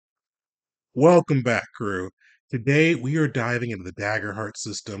Welcome back, crew. Today, we are diving into the Daggerheart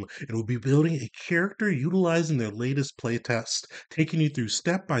system and we'll be building a character utilizing their latest playtest, taking you through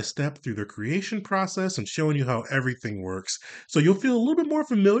step by step through their creation process and showing you how everything works. So you'll feel a little bit more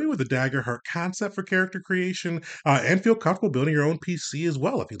familiar with the Daggerheart concept for character creation and feel comfortable building your own PC as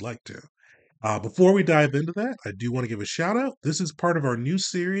well if you'd like to. Before we dive into that, I do want to give a shout out. This is part of our new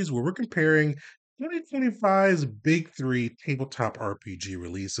series where we're comparing 2025's big three tabletop RPG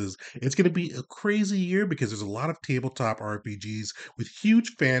releases. It's going to be a crazy year because there's a lot of tabletop RPGs with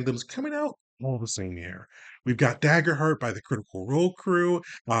huge fandoms coming out all the same year. We've got Daggerheart by the Critical Role crew.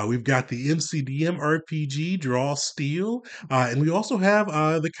 We've got the MCDM RPG Draw Steel. And we also have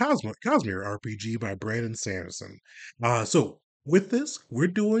the Cosmere RPG by Brandon Sanderson. So with this, we're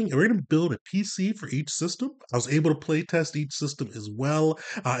going to build a PC for each system. I was able to play test each system as well.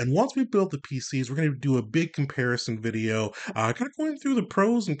 And once we build the PCs, we're going to do a big comparison video, kind of going through the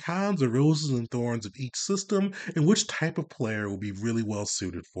pros and cons, the roses and thorns of each system, and which type of player will be really well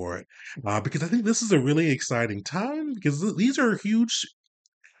suited for it. Because I think this is a really exciting time because these are huge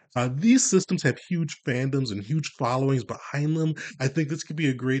these systems have huge fandoms and huge followings behind them. I think this could be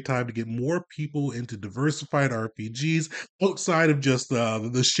a great time to get more people into diversified RPGs outside of just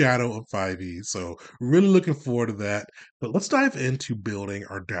the shadow of 5e. So, really looking forward to that. But let's dive into building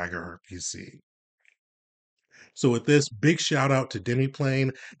our Dagger RPG. So with this, big shout out to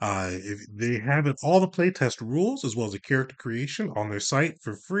Demiplane. If they have all the playtest rules as well as the character creation on their site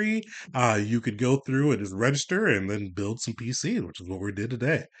for free. You could go through and just register and then build some PC, which is what we did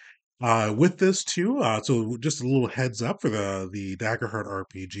today. With this too, so just a little heads up for the Daggerheart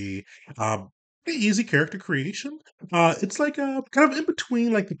RPG. Pretty easy character creation. It's like kind of in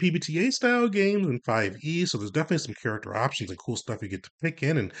between like the PBTA style games and 5e. So there's definitely some character options and cool stuff you get to pick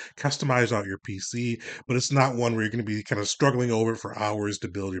in and customize out your PC. But it's not one where you're going to be kind of struggling over for hours to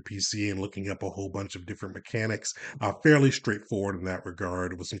build your PC and looking up a whole bunch of different mechanics. Fairly straightforward in that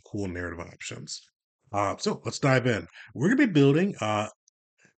regard with some cool narrative options. So let's dive in. We're going to be building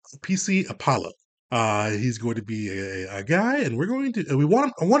PC Apollo. He's going to be a guy, and we're going to we want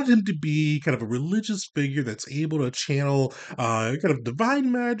him, I wanted him to be kind of a religious figure that's able to channel kind of divine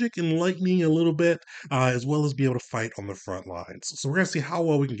magic and lightning a little bit, as well as be able to fight on the front lines. So we're going to see how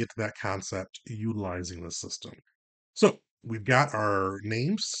well we can get to that concept utilizing the system. So we've got our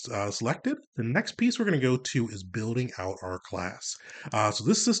names selected. The next piece we're going to go to is building out our class. So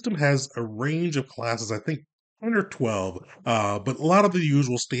this system has a range of classes, I think 10 or 12, but a lot of the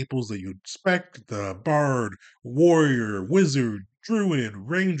usual staples that you'd expect: the bard, warrior, wizard, druid,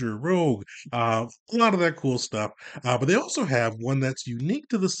 ranger, rogue, a lot of that cool stuff. But they also have one that's unique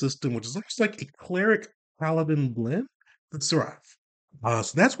to the system, which is almost like a cleric paladin blend. That's Seraph.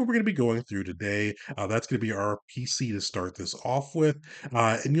 So that's what we're going to be going through today. That's going to be our PC to start this off with.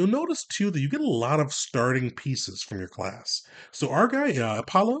 And you'll notice too that you get a lot of starting pieces from your class. So our guy,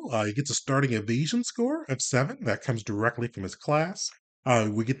 Apollo, he gets a starting evasion score of 7. That comes directly from his class.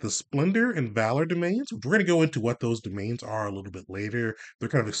 We get the Splendor and Valor domains. We're going to go into what those domains are a little bit later. They're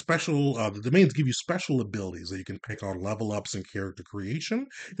kind of special, the domains give you special abilities that you can pick on level ups and character creation.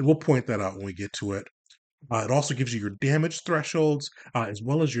 And we'll point that out when we get to it. It also gives you your damage thresholds as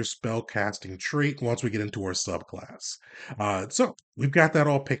well as your spell casting trait once we get into our subclass. So we've got that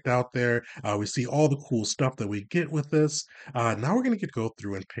all picked out there. We see all the cool stuff that we get with this. Now we're going to go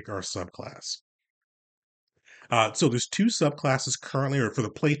through and pick our subclass. So there's two subclasses currently, or for the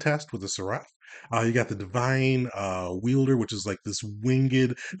playtest with the Seraph. You got the Divine Wielder, which is like this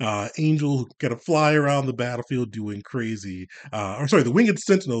winged angel who kind of fly around the battlefield doing crazy. Or sorry, the Winged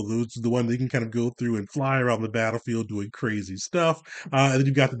Sentinel, which is the one that you can kind of go through and fly around the battlefield doing crazy stuff. And then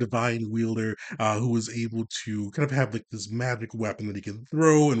you've got the Divine Wielder, who is able to kind of have like this magic weapon that he can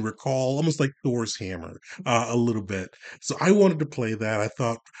throw and recall, almost like Thor's hammer, a little bit. So I wanted to play that. I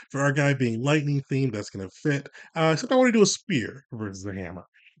thought for our guy being lightning themed, that's going to fit. Except I want to do a spear versus a hammer.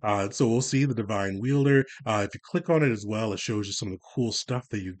 So we'll see the Divine Wielder. If you click on it as well, it shows you some of the cool stuff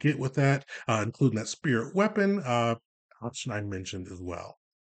that you get with that, including that spirit weapon option I mentioned as well.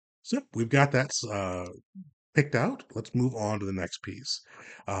 So we've got that picked out. Let's move on to the next piece.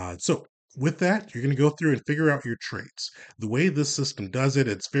 So with that, you're going to go through and figure out your traits. The way this system does it,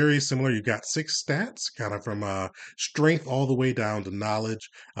 it's very similar. You've got 6 stats, kind of from strength all the way down to knowledge.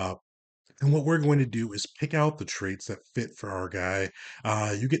 And what we're going to do is pick out the traits that fit for our guy.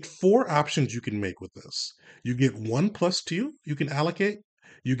 You get 4 options you can make with this. You get 1 plus 2 you can allocate.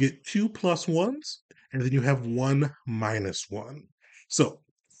 You get 2 plus 1s, and then you have 1 minus 1. So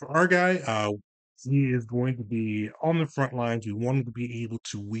for our guy, he is going to be on the front lines. We want him to be able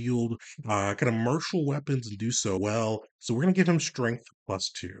to wield kind of martial weapons and do so well. So we're going to give him strength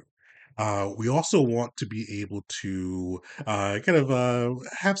 +2. We also want to be able to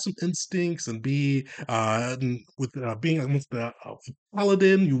have some instincts and be with being with the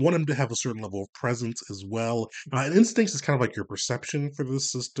paladin. You want him to have a certain level of presence as well. And instincts is kind of like your perception for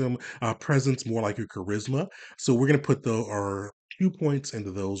this system. Presence more like your charisma. So we're gonna put our 2 points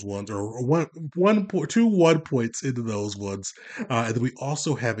into those ones, or two 1 points into those ones. And then we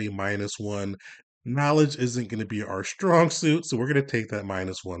also have a -1. Knowledge isn't going to be our strong suit, so we're going to take that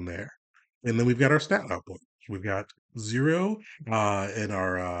 -1 there. And then we've got our stat output. We've got 0 in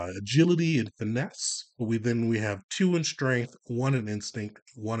our agility and finesse. We have 2 in strength, 1 in instinct,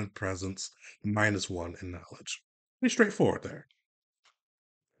 1 in presence, -1 in knowledge. Pretty straightforward there.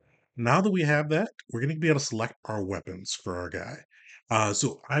 Now that we have that, we're going to be able to select our weapons for our guy.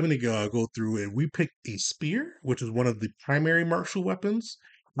 So I'm going to go through and we picked a spear, which is one of the primary martial weapons.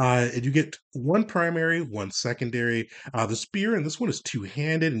 And you get one primary, one secondary. The spear, and this one is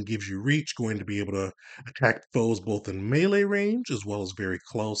two-handed and gives you reach, going to be able to attack foes both in melee range as well as very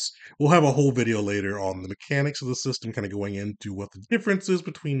close. We'll have a whole video later on the mechanics of the system, kind of going into what the difference is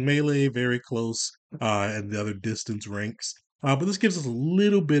between melee, very close, and the other distance ranks. But this gives us a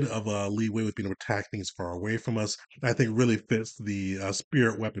little bit of a leeway with being able to attack things far away from us. I think really fits the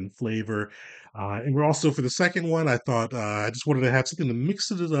spirit weapon flavor. And we're also for the second one, I thought I just wanted to have something to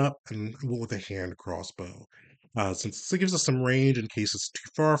mix it up and went with a hand crossbow. Since it gives us some range in case it's too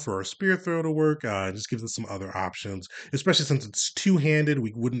far for our spear throw to work, it just gives us some other options. Especially since it's two-handed,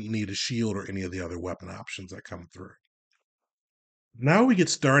 we wouldn't need a shield or any of the other weapon options that come through. Now we get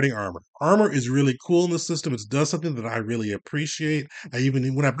starting armor. Armor is really cool in this system. It does something that I really appreciate. I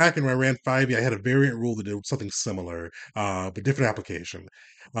even when I back in when I ran 5e, I had a variant rule that did something similar, but different application.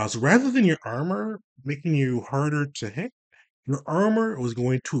 So rather than your armor making you harder to hit, your armor was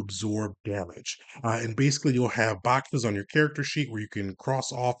going to absorb damage. And basically, you'll have boxes on your character sheet where you can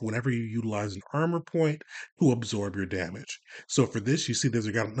cross off whenever you utilize an armor point to absorb your damage. So for this, you see there's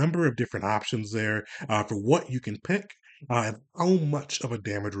got a number of different options there for what you can pick and how much of a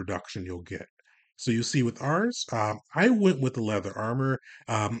damage reduction you'll get. So you see with ours, I went with the leather armor.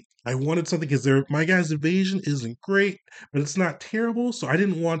 I wanted something because my guy's evasion isn't great, but it's not terrible. So I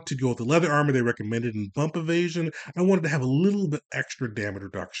didn't want to go with the leather armor they recommended and bump evasion. I wanted to have a little bit extra damage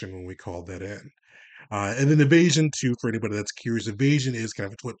reduction when we called that in. And then evasion too, for anybody that's curious, evasion is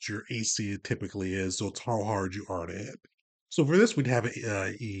kind of what your AC typically is, so it's how hard you are to hit. So for this, we'd have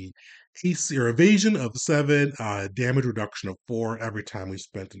a AC or evasion of 7, damage reduction of 4 every time we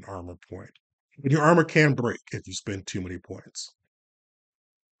spent an armor point. And your armor can break if you spend too many points.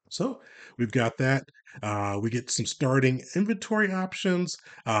 So we've got that. We get some starting inventory options.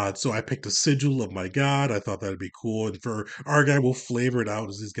 So I picked a sigil of my god. I thought that'd be cool. And for our guy, we'll flavor it out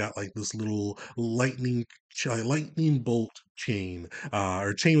as he's got like this little lightning bolt chain,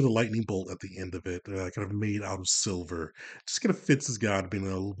 or chain with a lightning bolt at the end of it, kind of made out of silver. Just kind of fits his god being a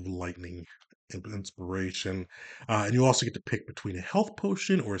little bit of lightning inspiration. And you also get to pick between a health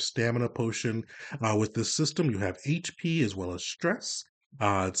potion or a stamina potion. With this system, you have HP as well as stress.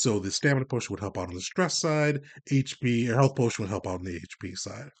 So the stamina potion would help out on the stress side, HP or health potion would help out on the HP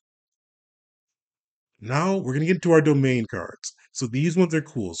side. Now we're going to get into our domain cards. So these ones are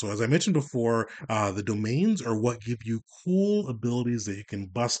cool. So as I mentioned before, the domains are what give you cool abilities that you can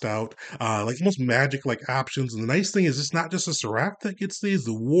bust out, like almost magic-like options. And the nice thing is, it's not just a seraph that gets these.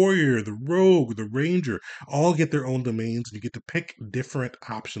 The warrior, the rogue, the ranger, all get their own domains, and you get to pick different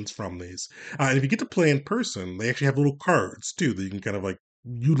options from these. And if you get to play in person, they actually have little cards too that you can kind of like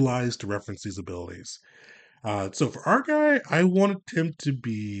utilize to reference these abilities. So for our guy, I wanted him to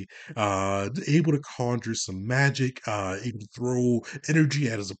be able to conjure some magic, able to throw energy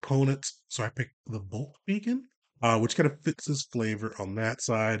at his opponents. So I picked the Bolt Beacon, which kind of fits his flavor on that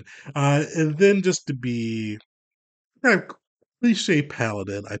side. And then just to be kind of cliche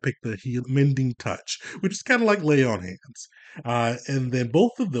paladin, I picked the Mending Touch, which is kind of like Lay on Hands. And then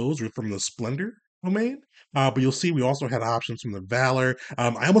both of those were from the Splendor domain. But you'll see we also had options from the Valor.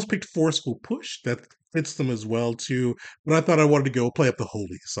 I almost picked Forceful Push. That fits them as well too. But I thought I wanted to go play up the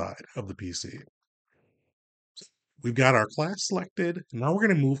holy side of the PC. We've got our class selected. Now we're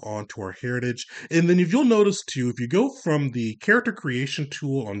going to move on to our heritage. And then if you'll notice too, if you go from the character creation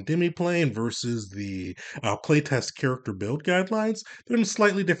tool on Demiplane versus the playtest character build guidelines, they're in a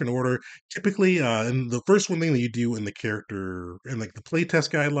slightly different order. Typically, and the first one thing that you do in the character, in like the playtest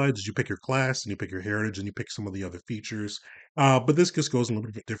guidelines is you pick your class and you pick your heritage and you pick some of the other features. But this just goes in a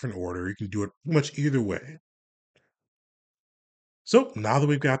little bit different order. You can do it pretty much either way. So now that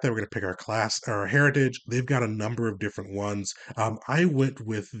we've got that, we're going to pick our class, our heritage. They've got a number of different ones. I went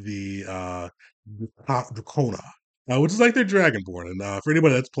with the Dracona. which is like their Dragonborn. And for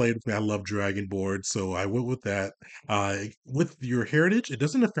anybody that's played with me, I love Dragonborn, so I went with that. With your heritage, it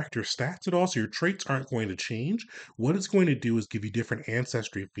doesn't affect your stats at all, so your traits aren't going to change. What it's going to do is give you different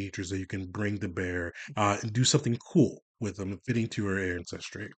ancestry features that you can bring to bear and do something cool with them, fitting to your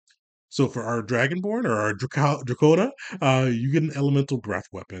ancestry. So for our Dragonborn or our Dracona, you get an elemental breath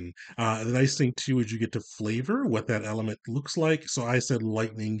weapon. The nice thing too is you get to flavor what that element looks like. So I said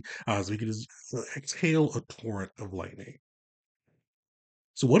lightning, so you can just exhale a torrent of lightning.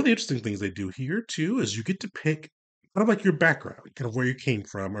 So one of the interesting things they do here too is you get to pick kind of like your background, kind of where you came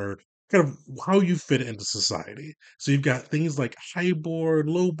from, or kind of how you fit into society. So you've got things like highboard,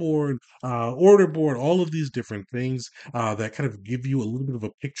 lowboard, orderboard, all of these different things that kind of give you a little bit of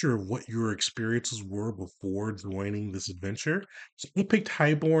a picture of what your experiences were before joining this adventure. So I picked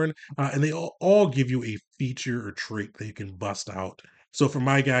highborn, and they all give you a feature or trait that you can bust out. So for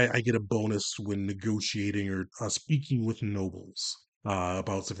my guy, I get a bonus when negotiating or speaking with nobles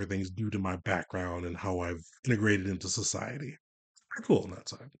about different things due to my background and how I've integrated into society. Pretty cool on that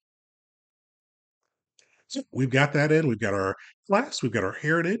side. So we've got that in. We've got our class. We've got our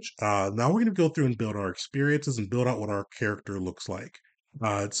heritage. Now we're going to go through and build our experiences and build out what our character looks like.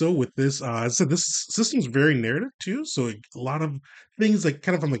 So with this, as I said, this system's very narrative too. So a lot of things like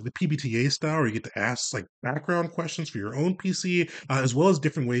kind of from like the PBTA style, where you get to ask like background questions for your own PC, as well as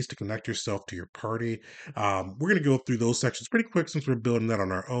different ways to connect yourself to your party. We're going to go through those sections pretty quick since we're building that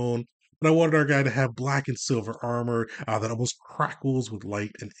on our own. But I wanted our guy to have black and silver armor that almost crackles with light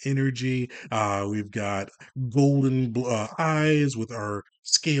and energy. We've got golden eyes with our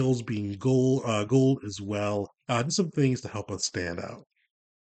scales being gold as well. Just some things to help us stand out.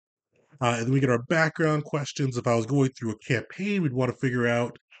 And then we get our background questions. If I was going through a campaign, we'd want to figure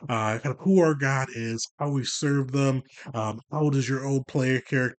out kind of who our god is, how we serve them, how does your old player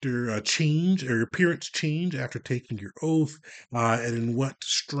character change or appearance change after taking your oath, and in what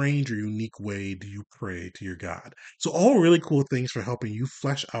strange or unique way do you pray to your god? So all really cool things for helping you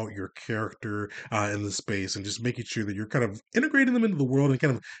flesh out your character in the space and just making sure that you're kind of integrating them into the world and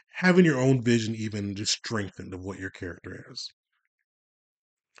kind of having your own vision even just strengthened of what your character is.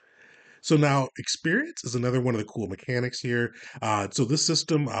 So now experience is another one of the cool mechanics here. So this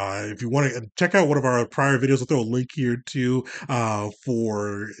system, if you want to check out one of our prior videos, I'll throw a link here too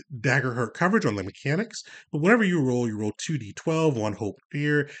for Daggerheart coverage on the mechanics. But whenever you roll 2d12, one hope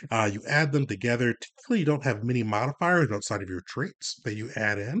fear. You add them together. Typically, you don't have many modifiers outside of your traits that you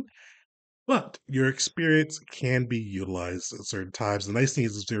add in. But your experience can be utilized at certain times. The nice thing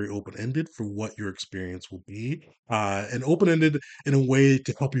is it's very open-ended for what your experience will be, and open-ended in a way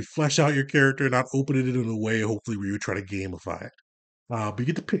to help you flesh out your character, not open-ended in a way, hopefully, where you try to gamify it. But you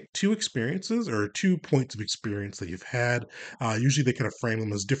get to pick two experiences or 2 points of experience that you've had. Usually, they kind of frame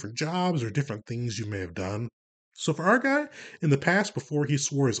them as different jobs or different things you may have done. So, for our guy, in the past, before he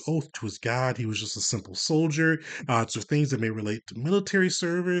swore his oath to his god, he was just a simple soldier. So, things that may relate to military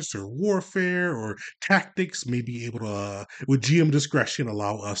service or warfare or tactics may be able to, with GM discretion,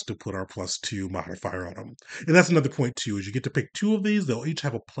 allow us to put our +2 modifier on them. And that's another point, too, is you get to pick two of these. They'll each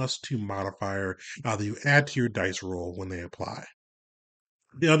have a +2 modifier that you add to your dice roll when they apply.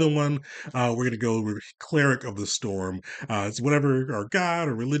 The other one, we're going to go with Cleric of the Storm. It's whatever our god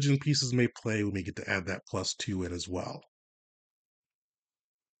or religion pieces may play, we may get to add that +2 in as well.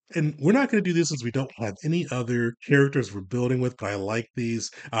 And we're not going to do this since we don't have any other characters we're building with, but I like these.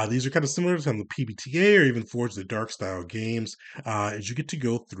 These are kind of similar to some of the PBTA or even Forge the Dark style games. As you get to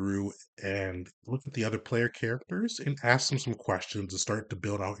go through and look at the other player characters and ask them some questions to start to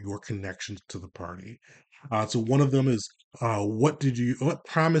build out your connections to the party. So one of them is, what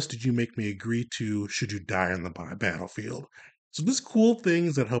promise did you make me agree to should you die on the battlefield? So just cool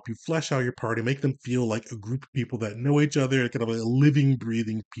things that help you flesh out your party, make them feel like a group of people that know each other, kind of like a living,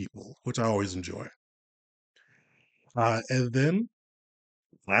 breathing people, which I always enjoy. And then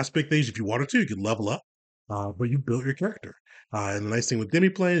last big thing is if you wanted to, you can level up, but you built your character. And the nice thing with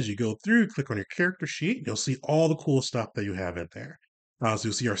Demiplay is you go through, click on your character sheet, you'll see all the cool stuff that you have in there. So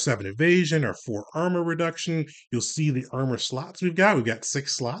you'll see our 7 evasion, our 4 armor reduction. You'll see the armor slots we've got. We've got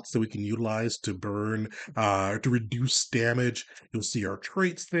 6 slots that we can utilize to burn, to reduce damage. You'll see our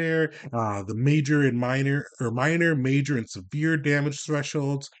traits there, the major and minor, or minor, major, and severe damage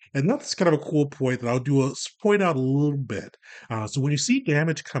thresholds. And that's kind of a cool point that I'll point out a little bit. So when you see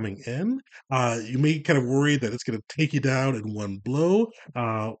damage coming in, you may kind of worry that it's going to take you down in one blow.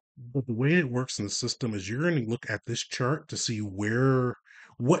 But the way it works in the system is you're going to look at this chart to see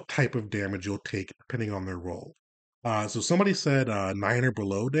what type of damage you'll take depending on their role. So somebody said 9 or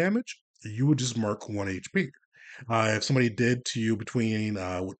below damage, you would just mark 1 HP. If somebody did to you between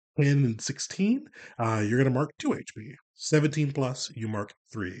 10 and 16, you're going to mark 2 HP. 17 plus, you mark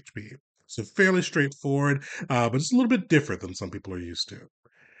 3 HP. So fairly straightforward, but it's a little bit different than some people are used to.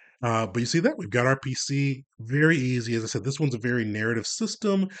 But you see that we've got our PC very easy. As I said, this one's a very narrative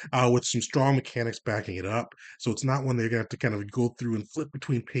system with some strong mechanics backing it up. So it's not one that you're gonna have to kind of go through and flip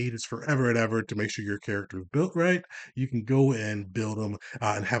between pages forever and ever to make sure your character is built right. You can go and build them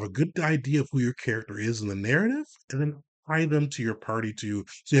and have a good idea of who your character is in the narrative, and then tie them to your party too,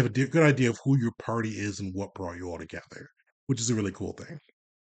 so you have a good idea of who your party is and what brought you all together, which is a really cool thing.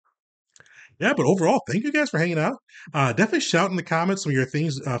 Yeah, but overall, thank you guys for hanging out. Definitely shout in the comments some of your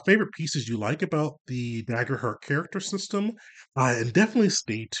things, favorite pieces you like about the Daggerheart character system, and definitely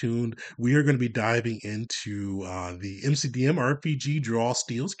stay tuned. We are going to be diving into the MCDM RPG Draw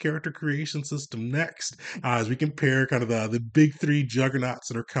Steals character creation system next, as we compare kind of the big three juggernauts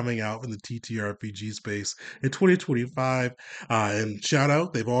that are coming out in the TTRPG space in 2025. And shout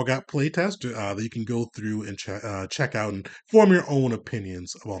out, they've all got playtests that you can go through and check out and form your own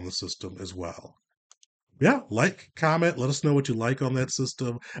opinions on the system as well. Yeah, like, comment, let us know what you like on that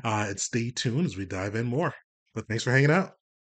system, and stay tuned as we dive in more. But thanks for hanging out.